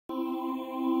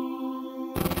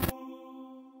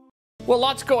Well,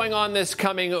 lots going on this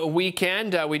coming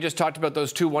weekend. We just talked about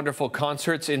those two wonderful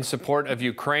concerts in support of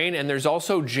Ukraine, and there's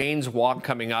also Jane's Walk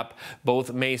coming up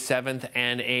both May 7th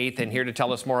and 8th. And here to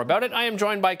tell us more about it, I am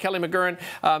joined by Kelly McGurrin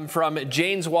from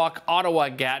Jane's Walk,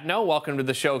 Ottawa-Gatineau. Welcome to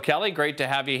the show, Kelly. Great to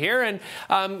have you here.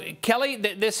 And Kelly,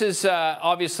 this is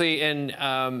obviously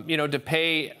to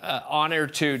pay honor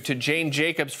to Jane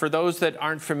Jacobs. For those that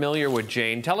aren't familiar with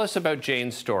Jane, tell us about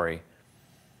Jane's story.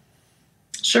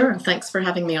 Sure. Thanks for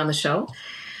having me on the show.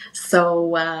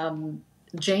 So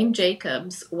Jane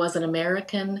Jacobs was an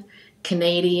American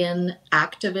Canadian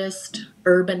activist,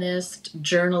 urbanist,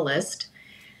 journalist.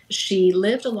 She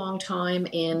lived a long time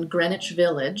in Greenwich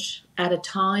Village at a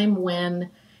time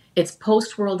when it's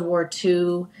post-World War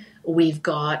II. We've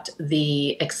got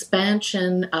the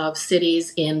expansion of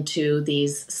cities into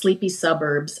these sleepy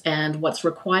suburbs, and what's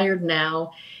required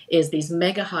now is these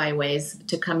mega highways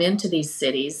to come into these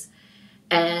cities.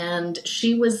 And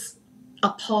she was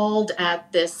appalled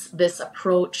at this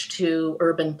approach to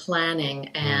urban planning.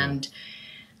 And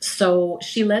so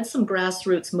she led some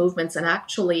grassroots movements and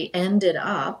actually ended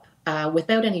up,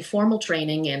 without any formal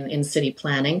training in city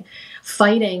planning,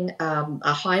 fighting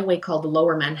a highway called the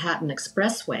Lower Manhattan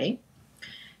Expressway.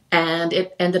 And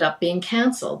it ended up being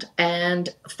canceled.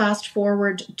 And fast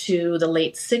forward to the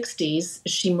late 60s,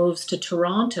 she moves to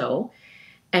Toronto.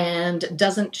 And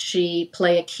doesn't she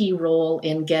play a key role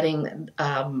in getting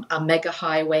a mega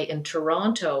highway in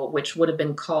Toronto, which would have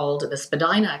been called the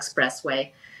Spadina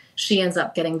Expressway? She ends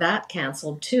up getting that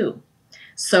canceled too.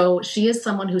 So she is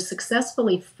someone who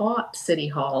successfully fought City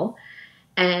Hall,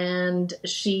 and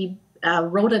she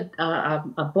wrote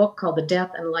a book called The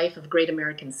Death and Life of Great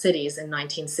American Cities in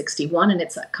 1961, and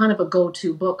it's kind of a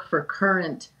go-to book for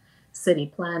current city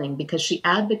planning because she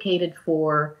advocated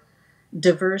for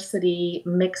diversity,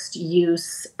 mixed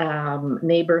use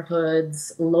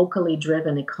neighborhoods, locally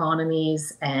driven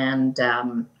economies, and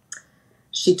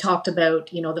she talked about,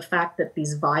 the fact that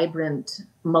these vibrant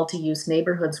multi-use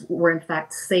neighborhoods were in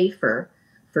fact safer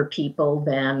for people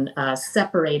than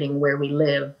separating where we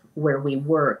live, where we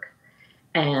work,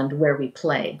 and where we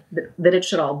play, that it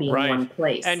should all be in one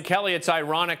place. And Kelly, it's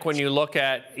ironic when you look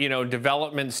at,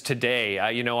 developments today.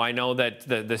 I know that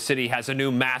the city has a new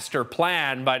master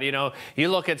plan, but, you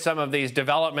look at some of these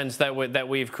developments that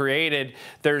we've created,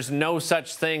 there's no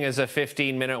such thing as a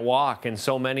 15-minute walk in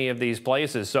so many of these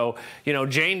places. So,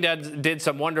 Jane did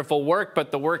some wonderful work,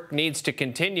 but the work needs to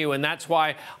continue, and that's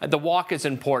why the walk is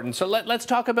important. So let's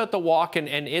talk about the walk and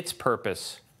its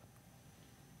purpose.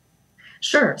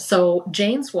 Sure. So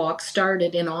Jane's Walk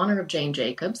started in honor of Jane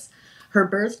Jacobs. Her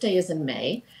birthday is in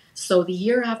May. So the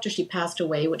year after she passed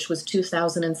away, which was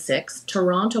 2006,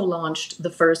 Toronto launched the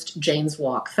first Jane's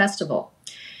Walk Festival.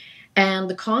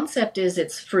 And the concept is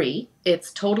it's free.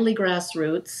 It's totally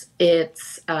grassroots.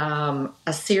 It's a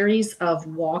series of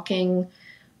walking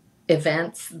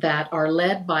events that are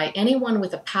led by anyone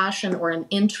with a passion or an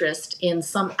interest in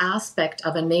some aspect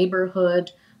of a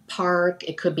neighborhood, park.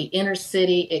 It could be inner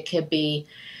city. It could be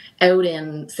out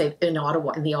in, say, in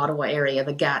Ottawa, in the Ottawa area,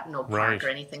 the Gatineau Park or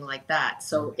anything like that.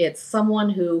 So it's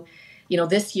someone who,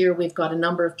 this year we've got a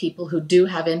number of people who do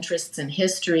have interests in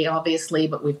history, obviously,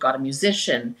 but we've got a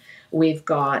musician, we've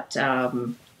got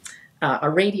a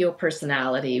radio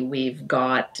personality, we've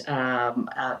got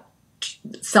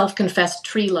self-confessed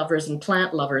tree lovers and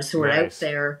plant lovers who are out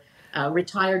there.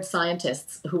 Retired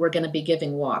scientists who are going to be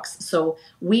giving walks. So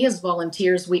we as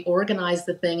volunteers, we organize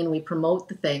the thing and we promote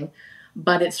the thing,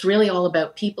 but it's really all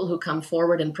about people who come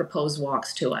forward and propose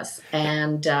walks to us.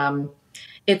 And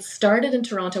it started in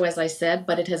Toronto, as I said,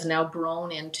 but it has now grown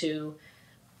into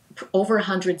over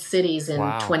 100 cities in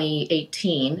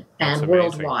 2018 and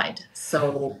worldwide.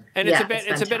 So, and it's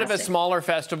a bit of a smaller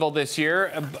festival this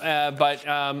year, but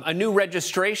a new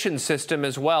registration system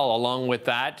as well along with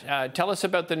that. Tell us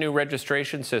about the new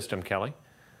registration system, Kelly.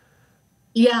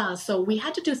 Yeah, so we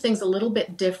had to do things a little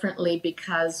bit differently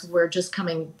because we're just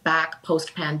coming back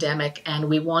post-pandemic, and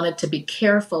we wanted to be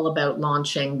careful about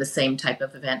launching the same type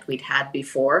of event we'd had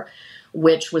before,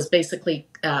 which was basically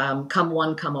come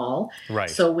one, come all. Right.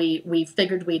 So we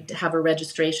figured we'd have a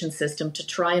registration system to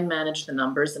try and manage the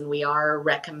numbers, and we are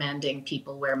recommending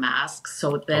people wear masks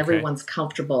so that everyone's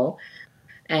comfortable.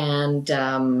 And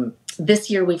this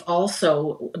year we've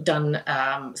also done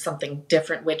something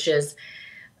different, which is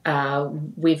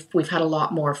we've had a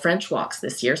lot more French walks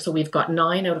this year. So we've got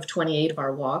 9 out of 28 of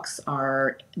our walks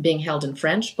are being held in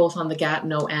French, both on the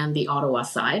Gatineau and the Ottawa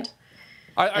side.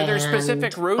 Are there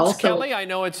specific routes, Kelly? I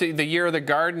know it's the year of the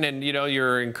garden, and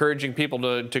you're encouraging people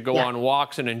to go on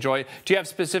walks and enjoy. Do you have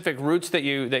specific routes that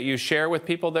you share with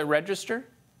people that register?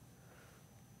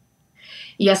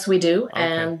 Yes, we do. Okay.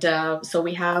 And so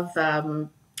we have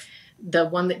the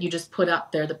one that you just put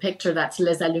up there, the picture, that's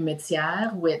Les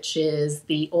Allumetières, which is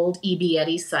the old E.B.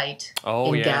 Eddy site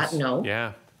in Gatineau.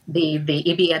 Yeah. The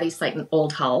E.B. Eddy site in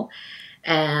Old Hull.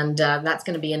 And that's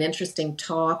going to be an interesting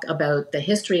talk about the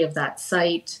history of that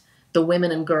site, the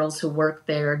women and girls who worked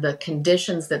there, the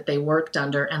conditions that they worked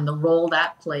under, and the role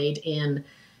that played in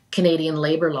Canadian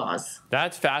labor laws.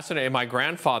 That's fascinating. My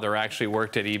grandfather actually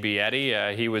worked at E.B.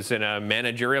 Eddy. He was in a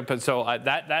managerial, so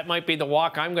that might be the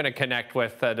walk I'm going to connect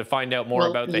with to find out more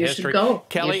about the history.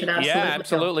 Kelly,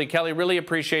 absolutely. Go. Kelly, really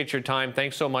appreciate your time.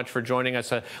 Thanks so much for joining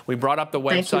us. We brought up the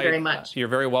website. Thank you very much. You're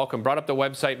very welcome. Brought up the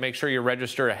website. Make sure you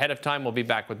register ahead of time. We'll be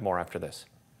back with more after this.